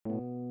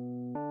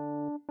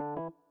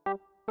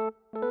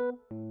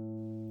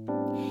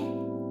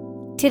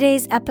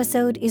Today's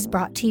episode is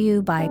brought to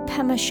you by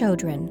Pema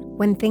Chodron,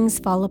 When Things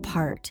Fall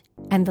Apart,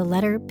 and the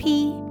letter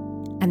P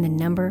and the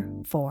number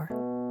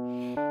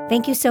 4.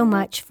 Thank you so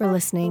much for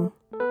listening.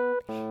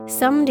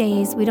 Some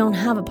days we don't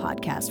have a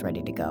podcast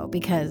ready to go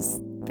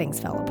because things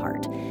fell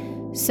apart.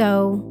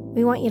 So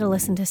we want you to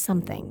listen to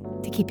something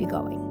to keep you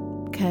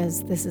going,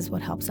 because this is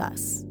what helps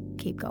us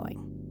keep going.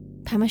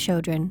 Pema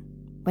Chodron,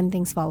 When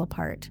Things Fall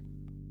Apart.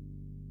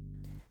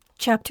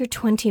 Chapter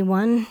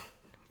 21,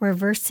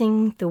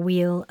 Reversing the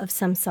Wheel of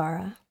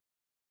Samsara.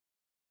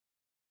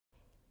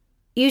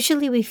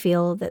 Usually we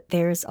feel that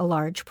there's a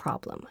large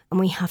problem and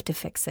we have to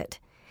fix it.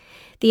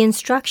 The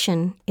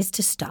instruction is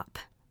to stop.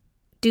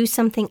 Do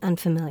something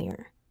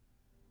unfamiliar.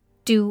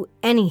 Do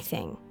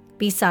anything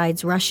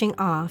besides rushing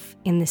off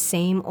in the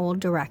same old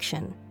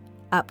direction,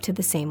 up to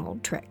the same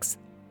old tricks.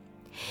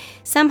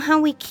 Somehow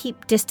we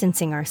keep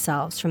distancing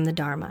ourselves from the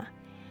Dharma.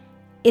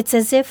 It's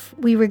as if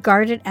we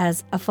regard it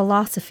as a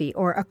philosophy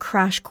or a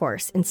crash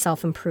course in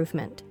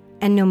self-improvement.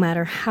 And no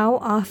matter how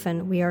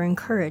often we are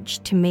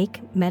encouraged to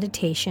make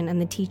meditation and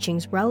the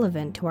teachings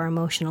relevant to our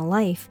emotional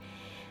life,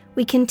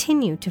 we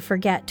continue to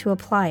forget to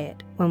apply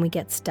it when we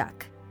get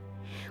stuck.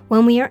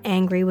 When we are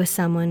angry with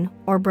someone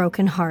or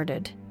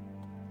brokenhearted.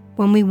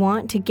 When we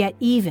want to get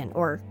even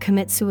or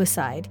commit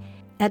suicide.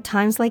 At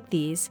times like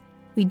these,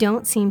 we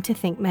don't seem to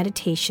think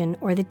meditation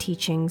or the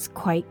teachings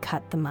quite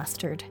cut the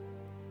mustard.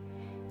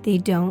 They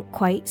don't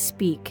quite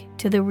speak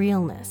to the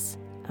realness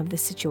of the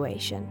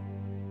situation.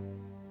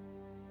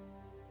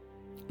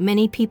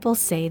 Many people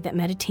say that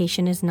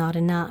meditation is not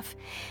enough,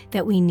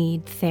 that we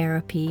need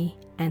therapy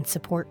and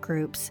support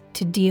groups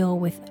to deal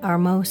with our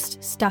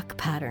most stuck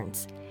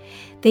patterns.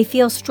 They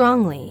feel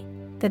strongly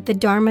that the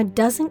Dharma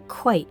doesn't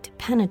quite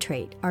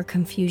penetrate our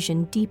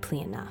confusion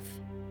deeply enough.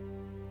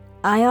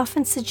 I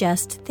often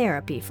suggest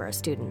therapy for a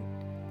student.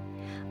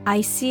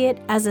 I see it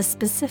as a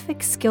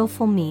specific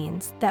skillful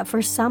means that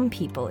for some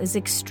people is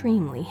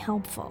extremely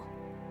helpful.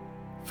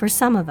 For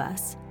some of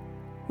us,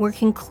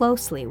 working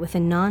closely with a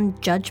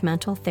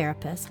non-judgmental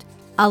therapist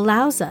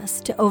allows us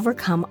to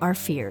overcome our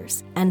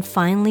fears and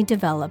finally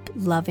develop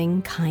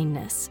loving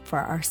kindness for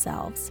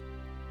ourselves.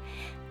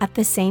 At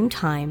the same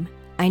time,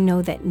 I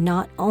know that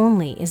not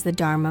only is the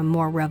Dharma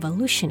more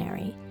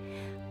revolutionary,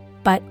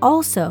 but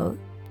also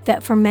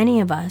that for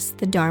many of us,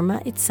 the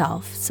Dharma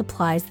itself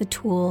supplies the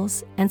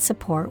tools and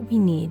support we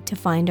need to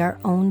find our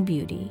own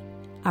beauty,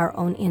 our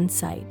own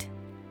insight,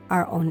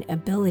 our own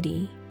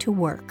ability to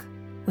work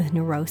with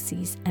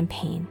neuroses and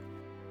pain.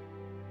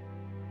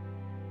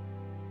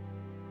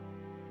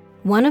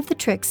 One of the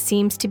tricks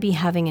seems to be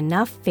having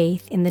enough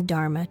faith in the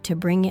Dharma to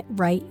bring it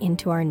right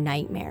into our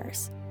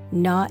nightmares,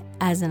 not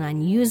as an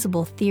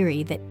unusable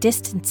theory that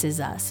distances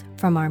us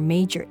from our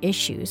major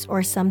issues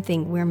or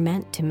something we're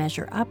meant to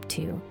measure up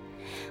to,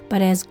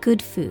 but as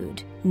good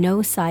food,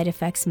 no side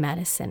effects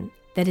medicine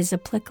that is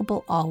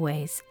applicable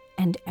always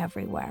and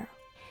everywhere.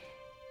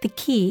 The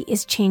key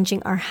is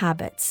changing our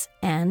habits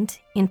and,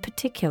 in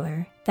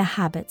particular, the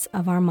habits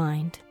of our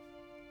mind.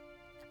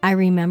 I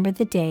remember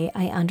the day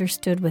I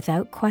understood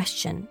without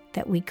question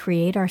that we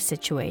create our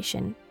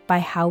situation by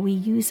how we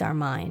use our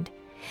mind,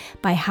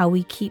 by how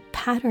we keep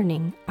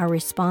patterning our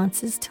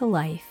responses to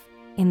life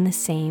in the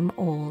same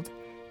old,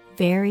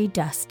 very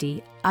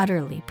dusty,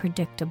 utterly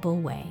predictable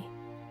way.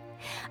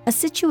 A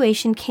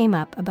situation came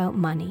up about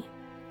money.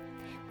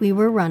 We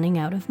were running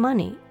out of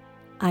money.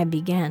 I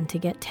began to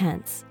get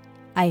tense.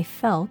 I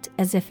felt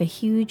as if a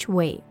huge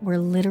weight were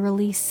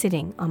literally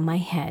sitting on my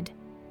head.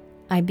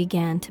 I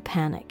began to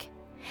panic.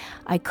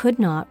 I could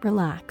not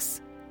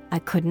relax. I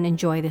couldn't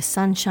enjoy the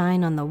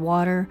sunshine on the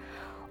water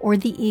or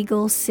the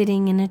eagle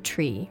sitting in a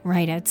tree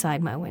right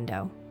outside my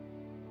window.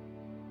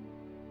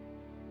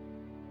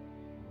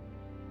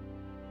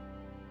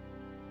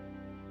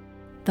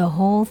 The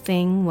whole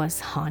thing was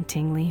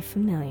hauntingly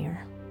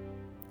familiar.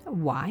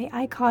 Why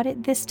I caught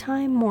it this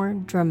time more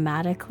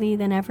dramatically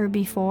than ever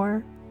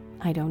before,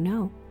 I don't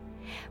know.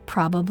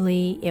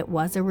 Probably it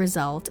was a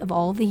result of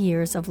all the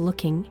years of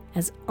looking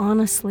as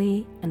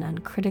honestly and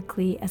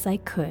uncritically as I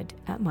could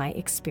at my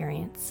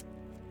experience.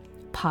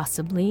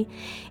 Possibly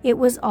it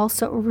was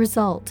also a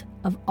result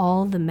of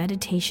all the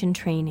meditation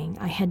training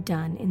I had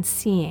done in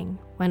seeing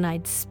when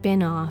I'd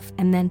spin off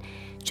and then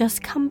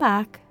just come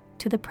back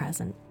to the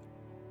present.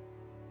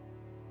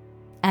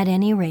 At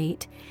any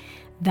rate,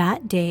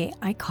 that day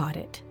I caught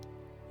it.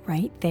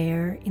 Right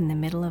there in the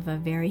middle of a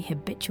very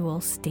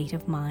habitual state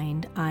of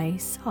mind, I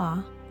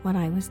saw what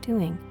I was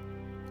doing.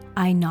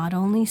 I not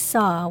only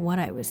saw what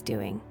I was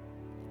doing,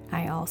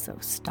 I also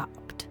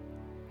stopped.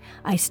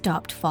 I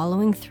stopped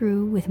following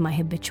through with my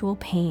habitual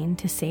pain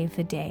to save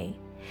the day.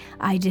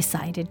 I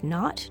decided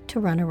not to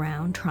run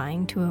around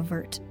trying to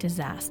avert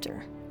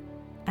disaster.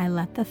 I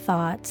let the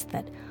thoughts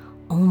that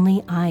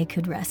only I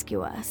could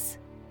rescue us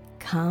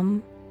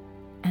come,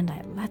 and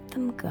I let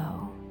them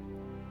go.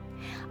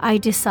 I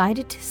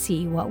decided to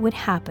see what would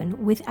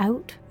happen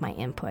without my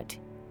input,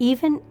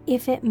 even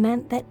if it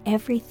meant that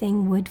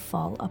everything would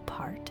fall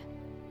apart.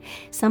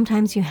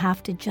 Sometimes you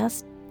have to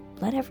just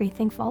let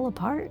everything fall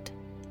apart.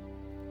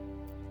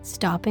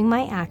 Stopping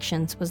my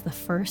actions was the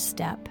first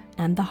step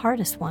and the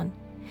hardest one.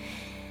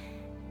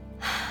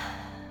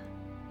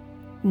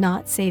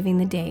 Not saving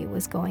the day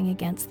was going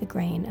against the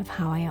grain of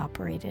how I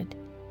operated.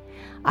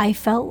 I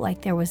felt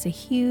like there was a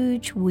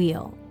huge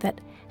wheel that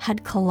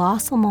had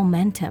colossal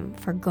momentum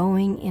for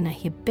going in a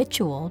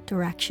habitual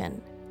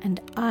direction,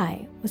 and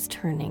I was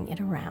turning it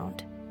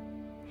around.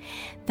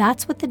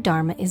 That's what the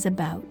Dharma is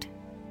about.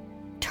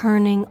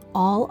 Turning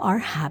all our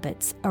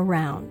habits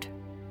around,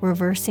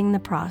 reversing the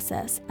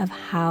process of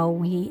how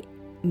we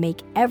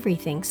make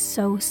everything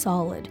so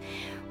solid,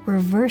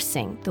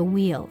 reversing the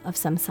wheel of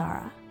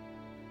samsara.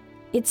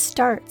 It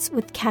starts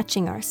with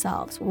catching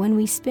ourselves when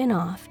we spin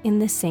off in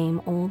the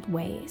same old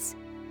ways.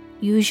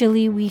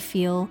 Usually we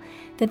feel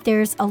that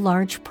there's a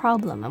large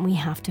problem and we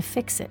have to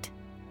fix it.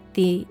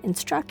 The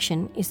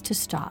instruction is to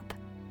stop.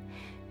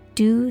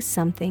 Do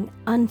something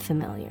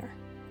unfamiliar.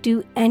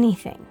 Do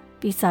anything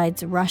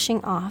besides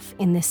rushing off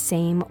in the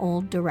same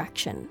old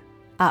direction,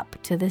 up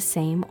to the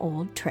same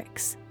old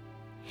tricks.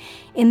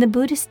 In the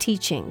Buddhist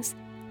teachings,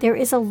 there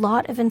is a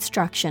lot of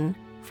instruction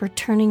for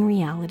turning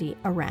reality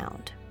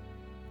around.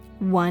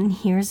 One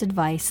hears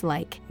advice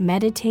like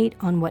meditate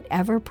on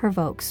whatever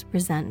provokes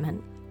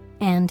resentment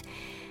and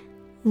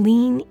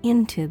lean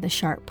into the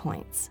sharp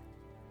points.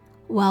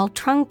 While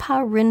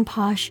Trungpa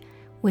Rinpoche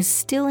was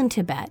still in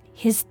Tibet,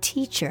 his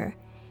teacher,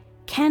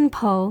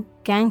 Khenpo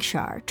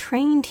Gangshar,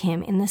 trained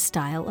him in the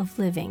style of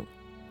living.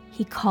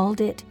 He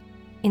called it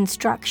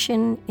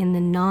instruction in the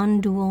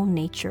non-dual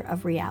nature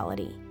of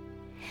reality.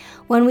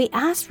 When we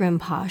asked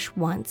Rinpoche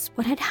once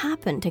what had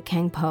happened to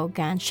Khenpo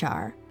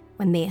Gangshar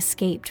when they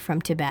escaped from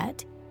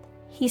Tibet,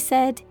 he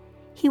said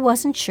he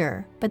wasn't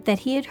sure, but that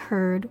he had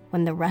heard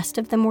when the rest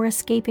of them were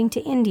escaping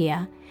to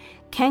India,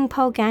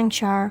 Khenpo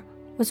Gangshar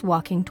was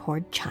walking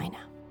toward China.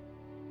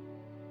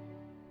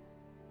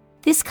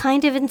 This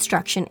kind of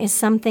instruction is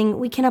something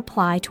we can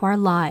apply to our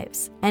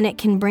lives, and it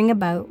can bring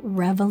about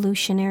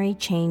revolutionary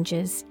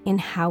changes in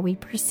how we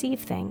perceive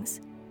things.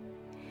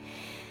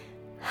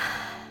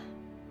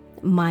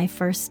 My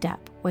first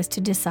step was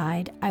to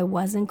decide I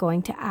wasn't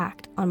going to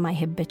act on my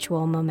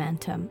habitual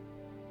momentum.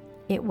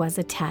 It was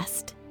a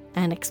test,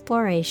 an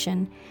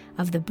exploration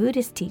of the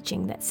Buddhist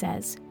teaching that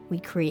says we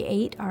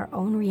create our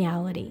own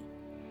reality,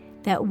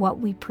 that what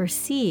we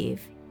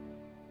perceive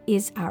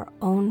is our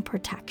own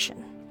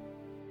protection.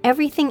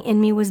 Everything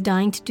in me was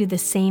dying to do the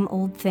same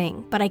old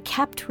thing, but I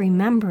kept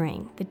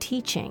remembering the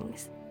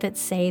teachings that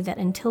say that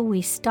until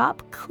we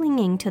stop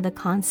clinging to the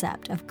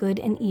concept of good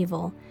and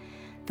evil,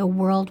 the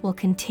world will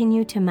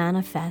continue to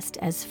manifest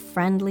as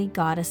friendly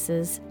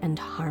goddesses and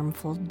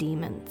harmful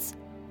demons.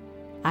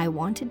 I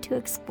wanted to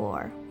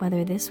explore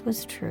whether this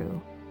was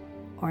true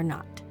or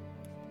not.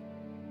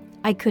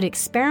 I could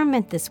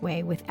experiment this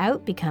way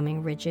without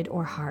becoming rigid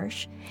or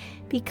harsh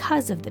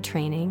because of the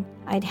training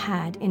I'd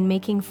had in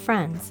making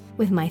friends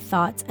with my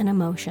thoughts and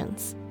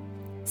emotions.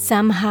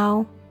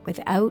 Somehow,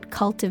 without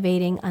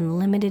cultivating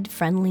unlimited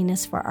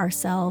friendliness for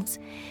ourselves,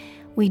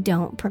 we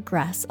don't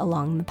progress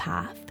along the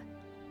path.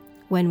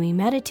 When we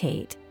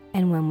meditate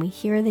and when we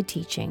hear the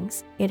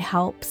teachings, it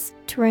helps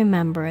to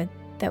remember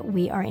that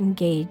we are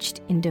engaged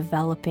in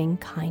developing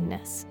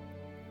kindness.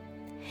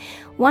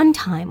 One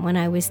time when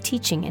I was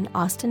teaching in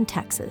Austin,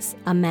 Texas,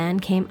 a man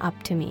came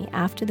up to me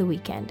after the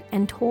weekend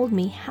and told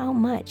me how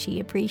much he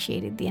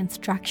appreciated the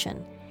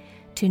instruction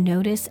to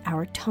notice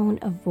our tone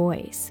of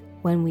voice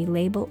when we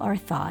label our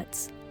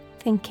thoughts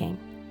thinking,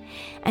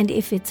 and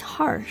if it's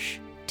harsh,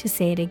 to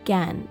say it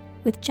again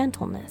with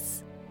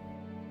gentleness.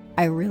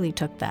 I really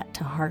took that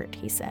to heart,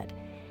 he said.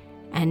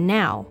 And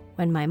now,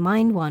 when my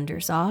mind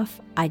wanders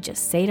off, I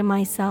just say to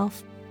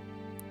myself,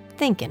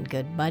 thinking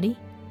good, buddy.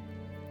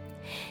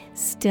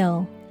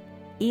 Still,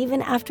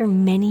 even after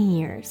many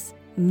years,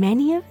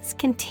 many of us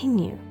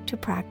continue to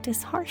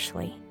practice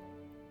harshly.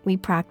 We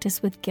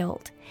practice with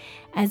guilt,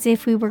 as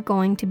if we were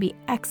going to be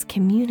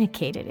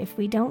excommunicated if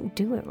we don't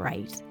do it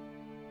right.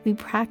 We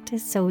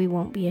practice so we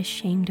won't be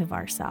ashamed of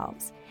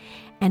ourselves,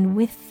 and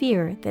with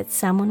fear that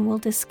someone will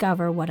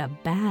discover what a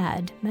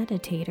bad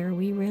meditator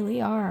we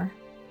really are.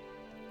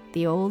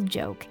 The old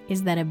joke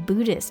is that a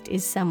Buddhist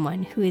is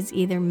someone who is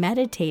either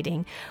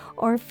meditating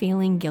or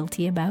feeling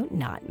guilty about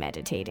not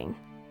meditating.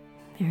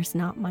 There's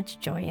not much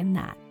joy in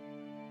that.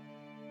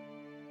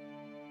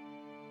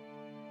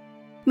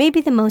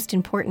 Maybe the most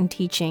important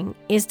teaching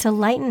is to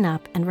lighten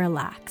up and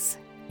relax.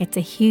 It's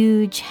a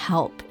huge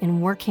help in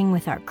working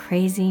with our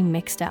crazy,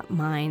 mixed-up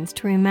minds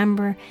to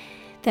remember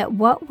that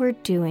what we're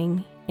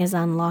doing is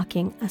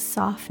unlocking a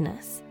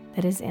softness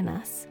that is in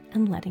us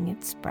and letting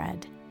it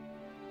spread.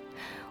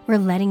 We're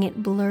letting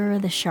it blur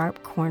the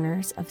sharp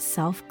corners of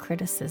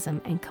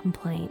self-criticism and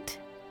complaint.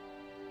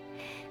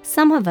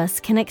 Some of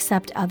us can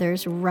accept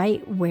others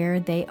right where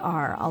they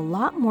are a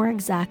lot more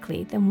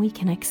exactly than we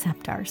can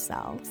accept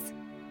ourselves.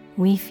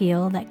 We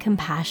feel that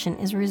compassion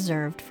is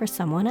reserved for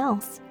someone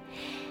else,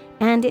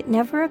 and it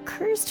never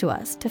occurs to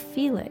us to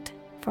feel it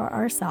for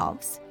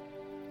ourselves.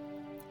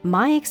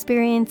 My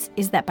experience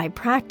is that by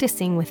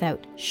practicing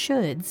without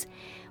shoulds,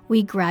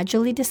 we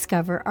gradually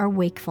discover our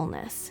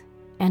wakefulness,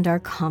 and our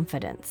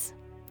confidence.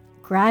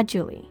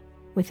 Gradually,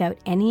 without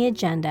any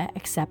agenda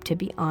except to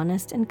be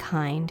honest and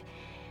kind,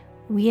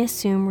 we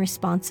assume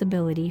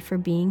responsibility for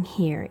being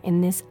here in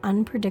this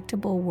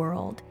unpredictable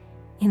world,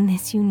 in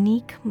this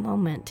unique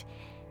moment,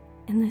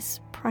 in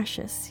this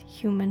precious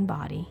human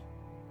body.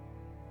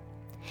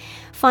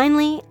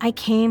 Finally, I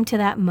came to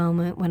that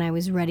moment when I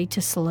was ready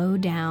to slow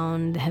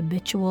down the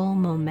habitual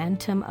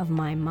momentum of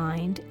my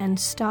mind and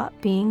stop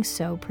being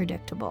so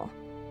predictable.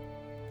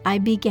 I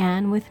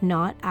began with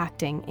not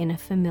acting in a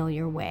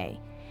familiar way.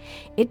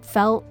 It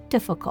felt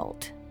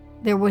difficult.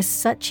 There was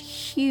such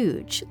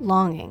huge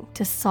longing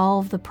to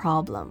solve the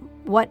problem,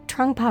 what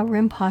Trungpa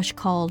Rinpoche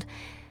called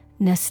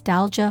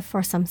nostalgia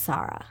for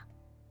samsara.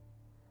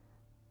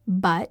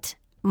 But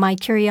my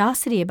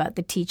curiosity about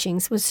the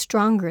teachings was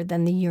stronger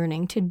than the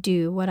yearning to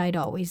do what I'd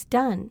always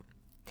done.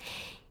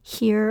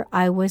 Here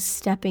I was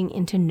stepping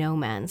into no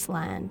man's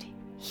land.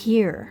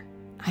 Here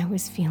I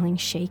was feeling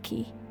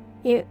shaky.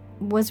 It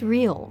was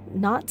real,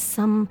 not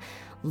some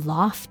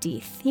lofty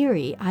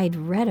theory I'd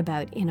read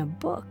about in a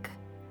book.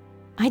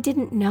 I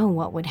didn't know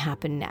what would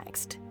happen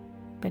next,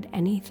 but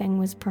anything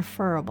was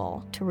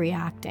preferable to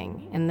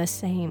reacting in the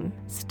same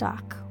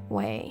stuck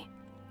way.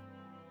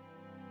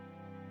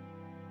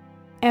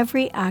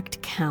 Every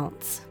act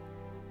counts.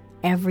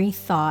 Every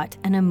thought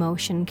and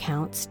emotion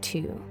counts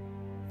too.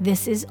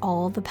 This is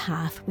all the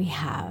path we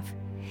have.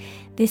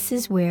 This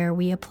is where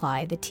we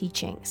apply the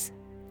teachings.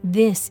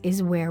 This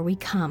is where we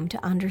come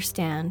to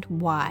understand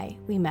why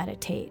we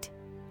meditate.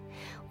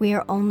 We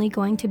are only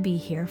going to be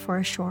here for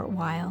a short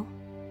while.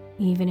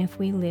 Even if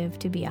we live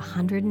to be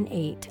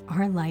 108,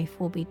 our life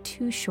will be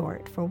too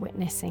short for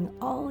witnessing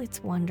all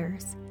its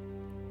wonders.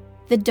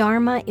 The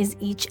Dharma is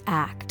each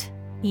act,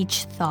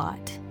 each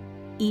thought,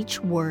 each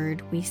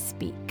word we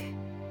speak.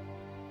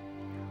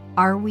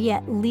 Are we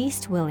at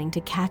least willing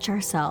to catch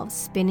ourselves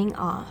spinning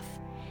off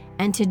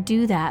and to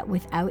do that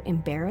without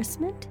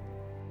embarrassment?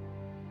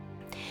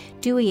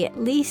 Do we at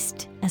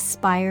least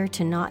aspire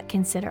to not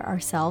consider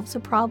ourselves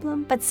a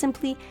problem, but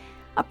simply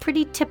a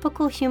pretty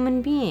typical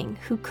human being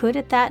who could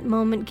at that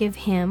moment give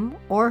him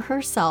or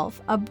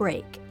herself a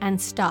break and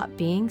stop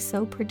being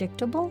so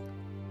predictable?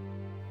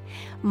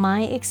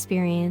 My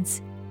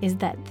experience is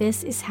that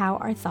this is how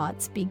our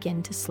thoughts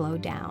begin to slow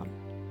down.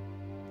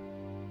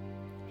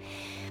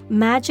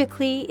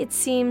 Magically, it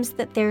seems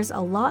that there's a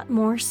lot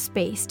more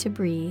space to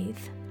breathe,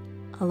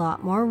 a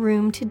lot more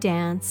room to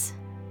dance,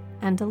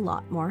 and a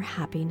lot more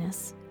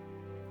happiness.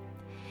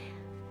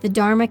 The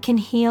Dharma can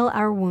heal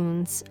our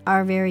wounds,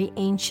 our very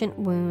ancient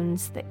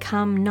wounds that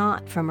come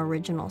not from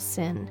original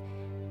sin,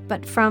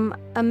 but from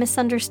a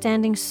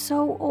misunderstanding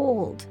so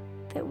old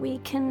that we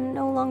can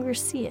no longer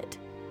see it.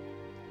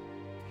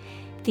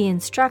 The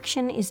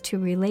instruction is to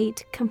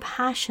relate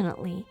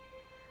compassionately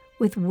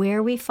with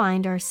where we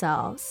find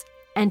ourselves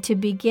and to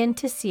begin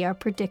to see our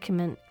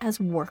predicament as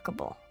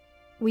workable.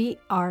 We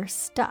are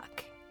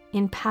stuck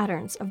in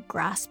patterns of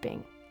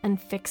grasping and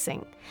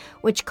fixing,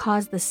 which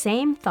cause the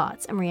same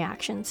thoughts and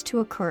reactions to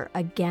occur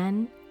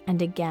again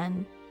and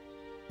again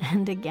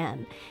and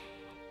again.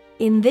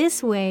 In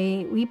this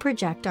way, we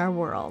project our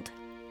world.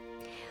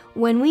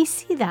 When we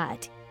see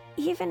that,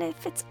 even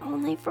if it's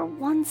only for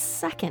 1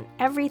 second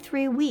every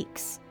 3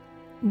 weeks,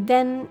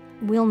 then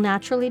we'll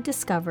naturally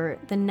discover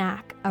the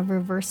knack of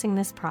reversing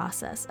this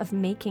process of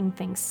making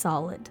things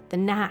solid, the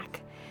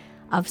knack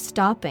of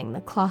stopping the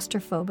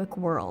claustrophobic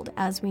world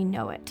as we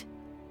know it,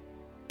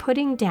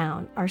 putting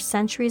down our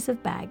centuries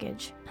of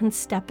baggage and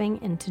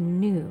stepping into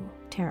new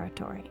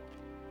territory.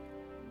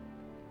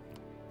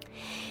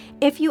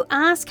 If you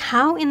ask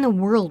how in the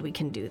world we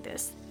can do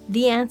this,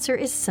 the answer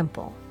is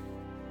simple.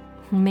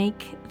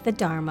 Make the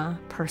Dharma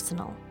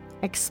personal,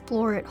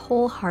 explore it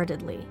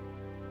wholeheartedly,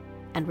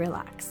 and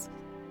relax.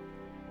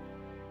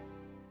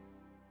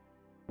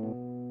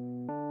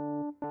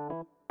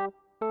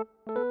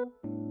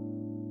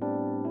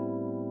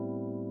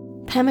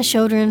 Pema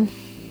Chodron,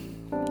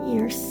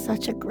 you're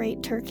such a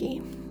great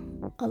turkey.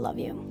 I love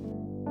you.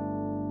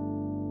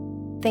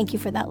 Thank you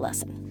for that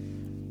lesson.